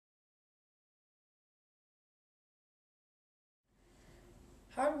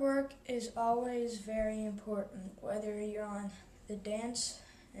Hard work is always very important, whether you're on the dance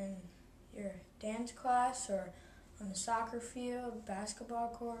in your dance class or on the soccer field, basketball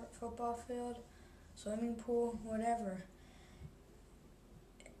court, football field, swimming pool, whatever.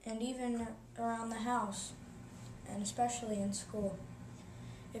 And even around the house, and especially in school.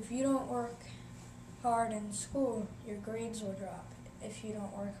 If you don't work hard in school, your grades will drop. If you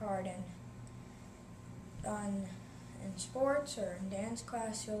don't work hard in sports or in dance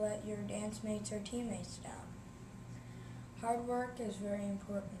class, you'll let your dance mates or teammates down. Hard work is very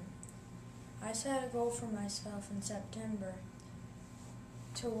important. I set a goal for myself in September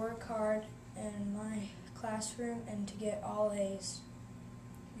to work hard in my classroom and to get all A's.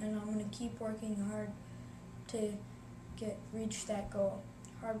 And I'm going to keep working hard to reach that goal.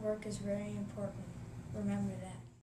 Hard work is very important. Remember that.